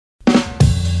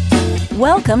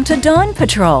Welcome to Dawn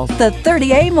Patrol, the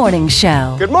 30A Morning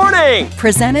Show. Good morning!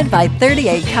 Presented by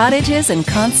 38 Cottages and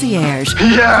Concierge.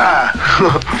 Yeah!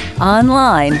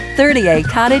 Online,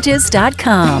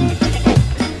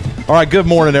 38cottages.com. All right, good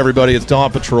morning, everybody. It's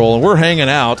Dawn Patrol, and we're hanging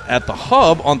out at the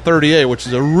Hub on 30A, which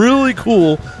is a really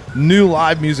cool new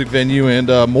live music venue and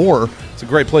more. It's a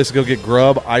great place to go get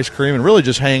grub, ice cream, and really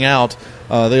just hang out.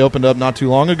 They opened up not too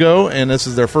long ago, and this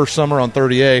is their first summer on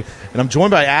 30A. And I'm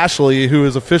joined by Ashley, who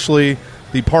is officially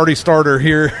the party starter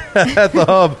here at the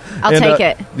Hub. I'll take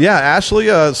it. Yeah, Ashley,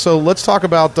 so let's talk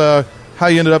about how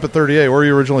you ended up at 30A. Where are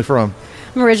you originally from?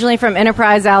 I'm originally from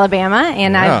Enterprise, Alabama,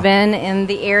 and I've been in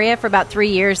the area for about 3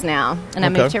 years now. And I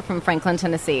moved here from Franklin,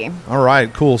 Tennessee. All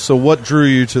right, cool. So what drew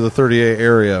you to the 30A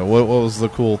area? What was the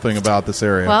cool thing about this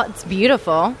area? Well, it's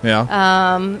beautiful.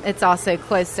 Yeah. It's also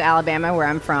close to Alabama, where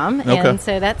I'm from, and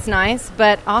so that's nice.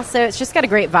 But also, it's just got a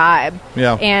great vibe.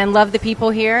 Yeah. And love the people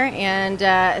here, and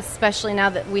especially now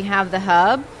that we have the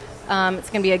Hub. It's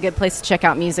going to be a good place to check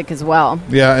out music as well.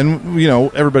 Yeah, and, you know,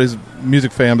 everybody's a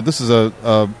music fan, but this is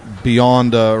a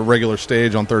beyond a regular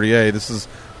stage on 30A. This is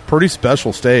a pretty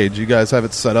special stage. You guys have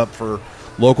it set up for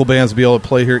local bands to be able to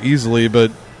play here easily,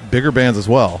 but bigger bands as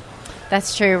well.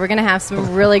 That's true. We're going to have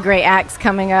some really great acts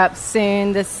coming up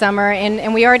soon this summer,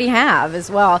 and we already have as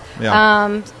well.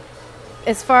 Yeah.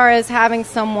 As far as having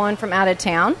someone from out of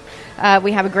town,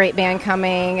 we have a great band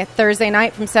coming Thursday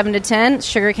night from 7 to 10,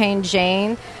 Sugarcane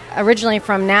Jane. Originally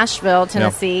from Nashville,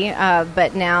 Tennessee,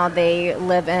 but now they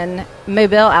live in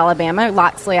Mobile, Alabama,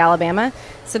 Loxley, Alabama.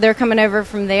 So they're coming over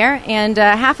from there. And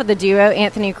half of the duo,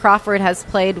 Anthony Crawford, has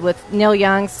played with Neil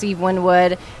Young, Steve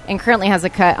Winwood, and currently has a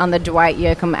cut on the Dwight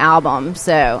Yoakam album.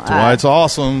 So Dwight's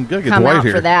awesome. Gotta get come Dwight out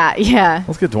here for that. Yeah,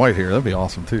 let's get Dwight here. That'd be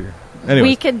awesome too.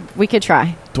 Anyways, we could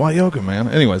try Dwight Yoakam, man.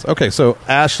 Anyways, okay. So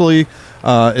Ashley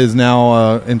is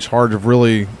now in charge of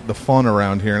really the fun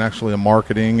around here and actually the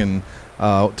marketing and.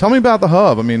 Tell me about the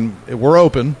Hub. I mean, we're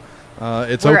open.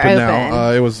 It's open now.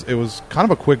 It was kind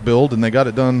of a quick build, and they got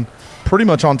it done pretty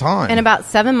much on time. In about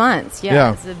 7 months.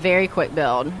 Yeah. It's a very quick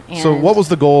build. And so what was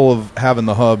the goal of having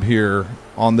the Hub here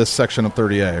on this section of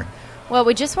 30A? Well,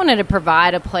 we just wanted to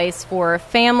provide a place for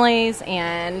families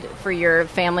and for your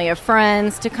family of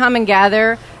friends to come and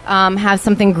gather, have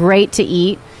something great to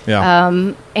eat.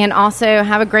 Yeah. And also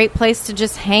have a great place to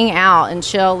just hang out and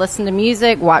chill, listen to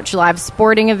music, watch live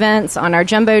sporting events on our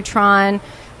Jumbotron,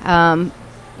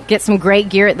 get some great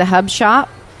gear at the Hub shop,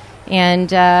 and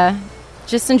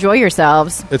just enjoy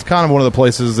yourselves. It's kind of one of the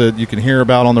places that you can hear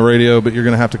about on the radio, but you're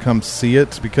going to have to come see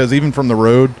it because even from the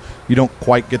road, you don't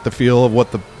quite get the feel of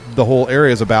what the whole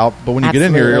area is about. But when you get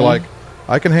in here, you're like,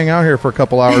 I can hang out here for a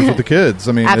couple hours with the kids.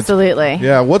 I mean, absolutely.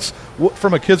 What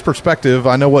from a kid's perspective,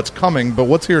 I know what's coming, but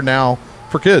what's here now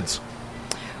for kids?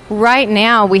 Right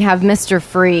now, we have Mr.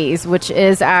 Freeze, which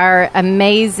is our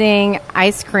amazing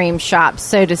ice cream shop,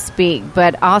 so to speak,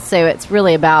 but also it's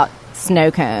really about snow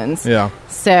cones. Yeah.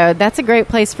 So that's a great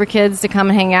place for kids to come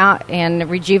and hang out and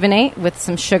rejuvenate with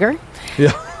some sugar.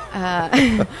 Yeah.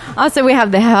 Also, we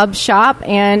have the Hub shop,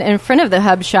 and in front of the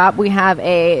Hub shop, we have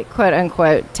a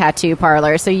quote-unquote tattoo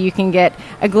parlor. So you can get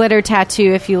a glitter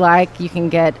tattoo if you like. You can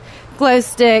get glow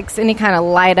sticks, any kind of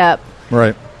light-up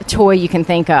toy you can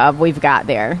think of, we've got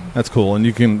there. That's cool, and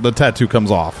the tattoo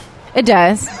comes off. It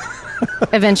does.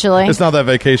 Eventually. It's not that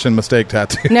vacation mistake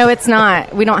tattoo. No, it's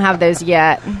not. We don't have those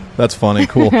yet. That's funny.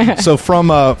 Cool. So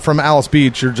from Alice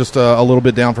Beach, you're just a little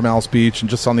bit down from Alice Beach and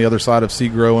just on the other side of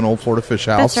Seagrow and Old Florida Fish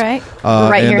House. That's right.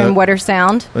 We're right here in Water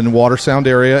Sound. In Water Sound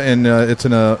area, and it's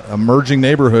in a emerging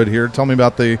neighborhood here. Tell me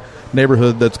about the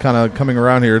neighborhood that's kind of coming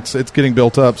around here. It's getting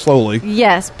built up slowly.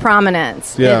 Yes,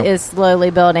 Prominence. Yeah. It is slowly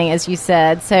building, as you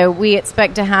said. So we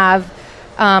expect to have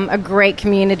a great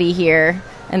community here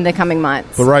in the coming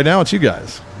months. But right now, it's you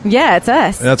guys. Yeah, it's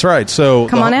us. That's right. So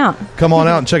come on out. Come on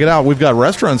out and check it out. We've got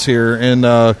restaurants here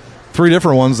and 3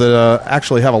 different ones that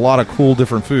actually have a lot of cool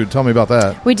different food. Tell me about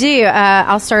that. We do.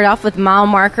 I'll start off with Mile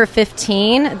Marker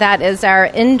 15. That is our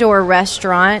indoor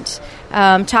restaurant,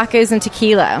 tacos and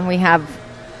tequila. We have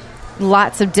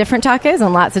lots of different tacos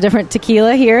and lots of different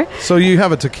tequila here. So you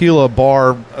have a tequila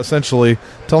bar, essentially.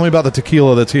 Tell me about the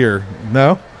tequila that's here.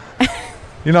 No?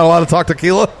 You're not allowed to talk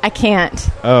tequila? I can't.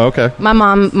 Oh, okay. My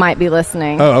mom might be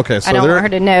listening. Oh, okay. So I don't want her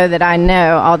to know that I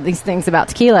know all these things about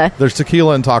tequila. There's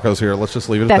tequila and tacos here. Let's just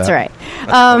leave it at That's that. Right.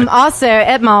 That's right. Also,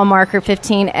 at Mile Marker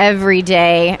 15, every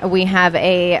day we have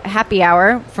a happy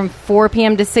hour from 4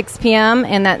 p.m. to 6 p.m.,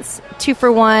 and that's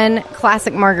 2-for-1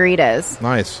 classic margaritas.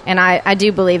 Nice. And I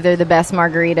do believe they're the best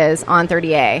margaritas on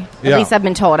 30A. At least I've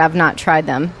been told. I've not tried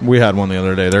them. We had one the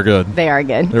other day. They're good. They are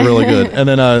good. They're really good. And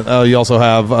then you also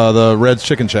have the Red's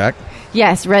Chicken Shack.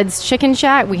 Yes, Red's Chicken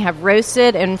Shack. We have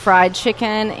roasted and fried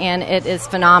chicken, and it is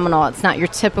phenomenal. It's not your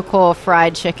typical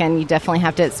fried chicken. You definitely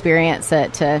have to experience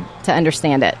it to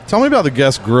understand it. Tell me about the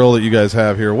guest grill that you guys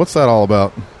have here. What's that all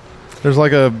about? There's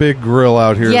like a big grill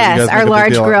out here. Yes, our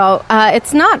large grill.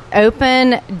 It's not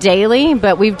open daily,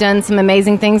 but we've done some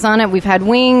amazing things on it. We've had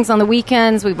wings on the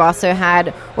weekends. We've also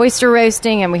had oyster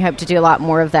roasting, and we hope to do a lot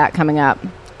more of that coming up.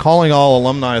 Calling all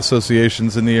alumni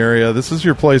associations in the area, this is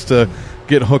your place to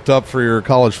get hooked up for your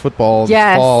college football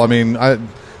this fall. I mean,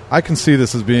 I can see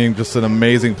this as being just an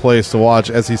amazing place to watch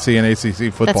SEC and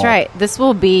ACC football. That's right. This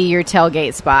will be your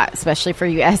tailgate spot, especially for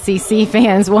you SEC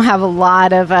fans. We'll have a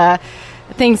lot of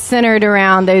things centered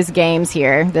around those games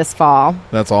here this fall.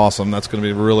 That's awesome. That's going to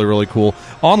be really, really cool.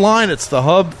 Online, it's the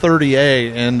Hub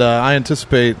 30A, and I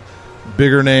anticipate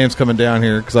bigger names coming down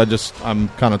here because I'm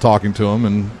kind of talking to them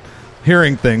and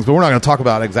hearing things, but we're not going to talk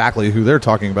about exactly who they're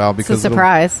talking about because it's a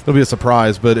surprise. It'll be a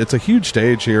surprise, but it's a huge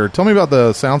stage here. Tell me about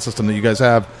the sound system that you guys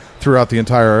have throughout the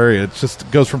entire area. It just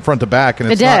goes from front to back,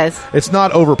 and it's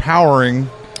not overpowering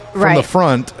from the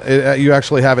front. You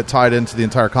actually have it tied into the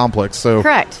entire complex. So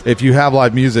correct. If you have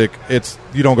live music,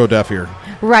 you don't go deaf here.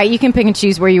 Right. You can pick and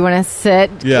choose where you want to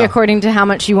sit according to how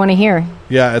much you want to hear.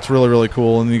 Yeah, it's really, really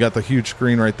cool. And you got the huge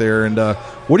screen right there. And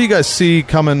what do you guys see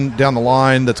coming down the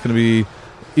line that's going to be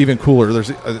even cooler?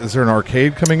 Is there an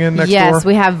arcade coming in next door? Yes,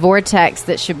 we have Vortex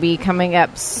that should be coming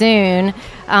up soon.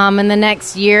 In the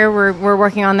next year, we're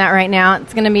working on that right now.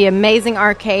 It's going to be amazing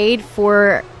arcade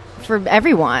for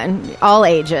everyone, all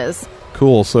ages.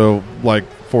 Cool. So like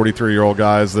 43-year-old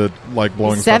guys that like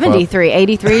blowing 73, stuff up.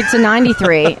 83 to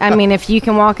 93. I mean, if you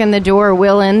can walk in the door,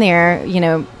 wheel in there,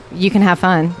 you can have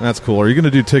fun. That's cool. Are you going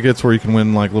to do tickets where you can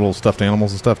win like little stuffed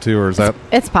animals and stuff too, or is that?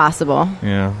 It's possible.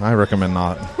 Yeah, I recommend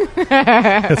not.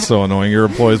 It's so annoying. Your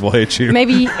employees will hate you.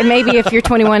 Maybe if you're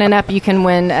 21 and up, you can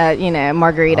win,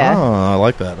 margarita. Oh, I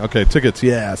like that. Okay, tickets.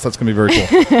 Yes, that's going to be very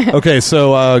cool. Okay,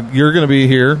 so you're going to be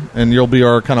here, and you'll be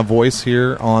our kind of voice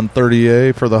here on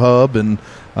 30A for the Hub, and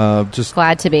just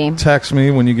glad to be. Text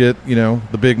me when you get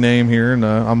the big name here, and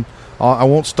I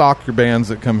won't stalk your bands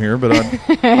that come here, but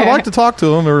I'd like to talk to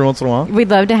them every once in a while. We'd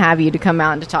love to have you to come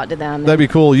out and to talk to them. That'd be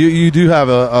cool. You do have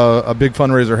a big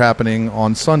fundraiser happening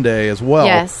on Sunday as well.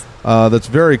 Yes. That's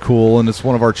very cool, and it's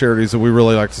one of our charities that we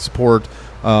really like to support.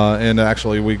 And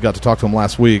actually, we got to talk to them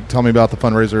last week. Tell me about the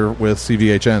fundraiser with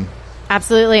CVHN.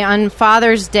 Absolutely. On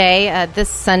Father's Day, this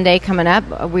Sunday coming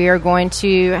up, we are going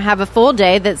to have a full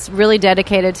day that's really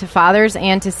dedicated to fathers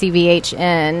and to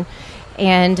CVHN.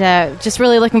 And just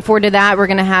really looking forward to that. We're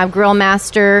going to have Grill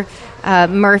Master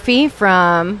Murphy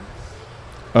from...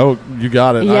 Oh, you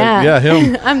got it. Yeah,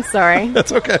 him. I'm sorry.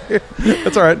 That's okay.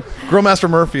 That's all right. Grill Master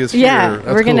Murphy is here. Yeah,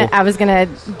 That's cool. I was gonna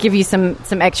give you some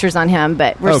extras on him,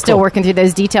 but we're still working through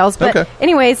those details. But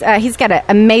anyways, he's got an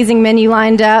amazing menu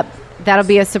lined up. That'll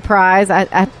be a surprise,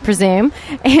 I presume.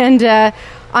 And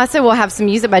also, we'll have some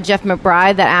music by Jeff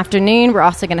McBride that afternoon. We're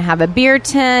also going to have a beer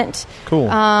tent. Cool.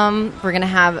 We're going to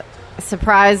have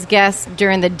surprise guests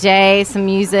during the day, some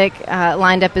music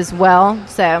lined up as well.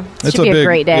 So it should be a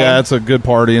great day. Yeah, it's a good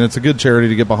party, and it's a good charity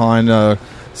to get behind.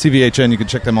 CVHN, you can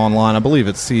check them online. I believe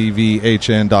it's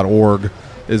cvhn.org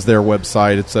is their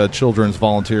website. It's a Children's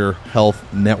Volunteer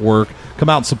Health Network. Come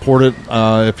out and support it.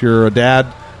 If you're a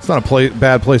dad, it's not a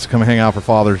bad place to come hang out for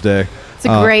Father's Day. It's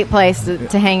a great place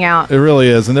to hang out. It really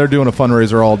is, and they're doing a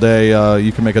fundraiser all day.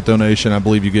 You can make a donation. I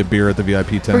believe you get beer at the VIP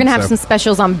tent. We're going to have some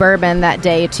specials on bourbon that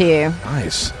day, too.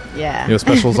 Nice. Yeah.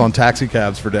 Specials on taxi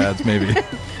cabs for dads, maybe.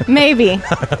 Maybe.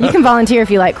 You can volunteer if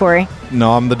you like, Corey.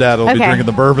 No, I'm the dad that'll be drinking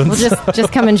the bourbons. Well,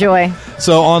 just come enjoy.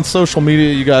 So on social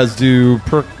media, you guys do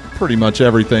pretty much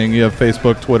everything. You have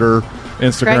Facebook, Twitter,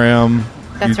 Instagram.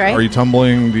 That's right. Are you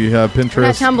tumbling? Do you have Pinterest? We're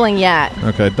not tumbling yet.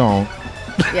 Okay, don't.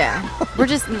 Yeah.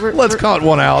 Let's cut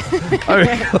one out.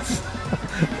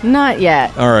 Not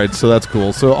yet. All right, so that's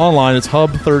cool. So online, it's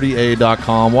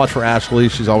hub30a.com. Watch for Ashley.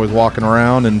 She's always walking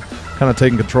around and kind of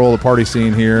taking control of the party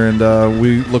scene here. And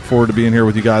we look forward to being here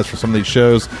with you guys for some of these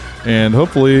shows. And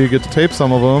hopefully get to tape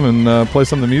some of them and play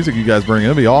some of the music you guys bring in.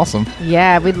 It'd be awesome.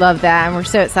 Yeah, we'd love that. And we're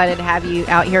so excited to have you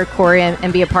out here, Corey,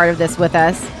 and be a part of this with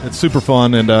us. It's super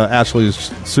fun, and Ashley is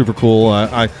super cool.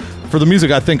 For the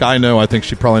music, I think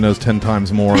she probably knows 10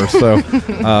 times more. So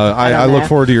I look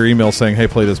forward to your email saying, hey,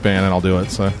 play this band, and I'll do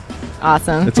it. So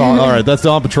awesome. It's all right. That's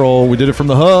Dawn Patrol. We did it from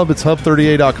the Hub. It's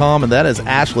hub30a.com, and that is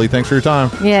Ashley. Thanks for your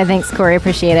time. Yeah, thanks, Corey.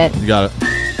 Appreciate it. You got it.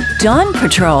 Dawn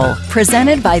Patrol,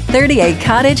 presented by 38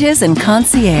 Cottages and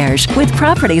Concierge, with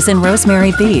properties in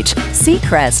Rosemary Beach,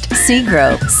 Seacrest,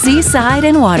 Seagrove, Seaside,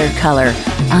 and Watercolor.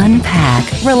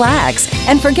 Unpack, relax,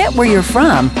 and forget where you're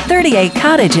from.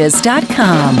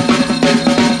 38cottages.com.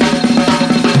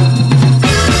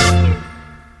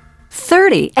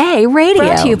 30A Radio.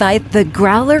 Brought to you by The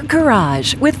Growler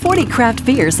Garage with 40 craft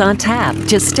beers on tap,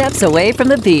 just steps away from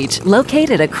the beach.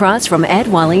 Located across from Ed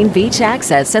Walline Beach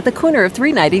Access at the corner of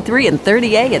 393 and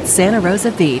 30A at Santa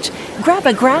Rosa Beach. Grab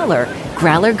a growler.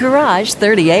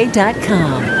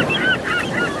 GrowlerGarage30A.com.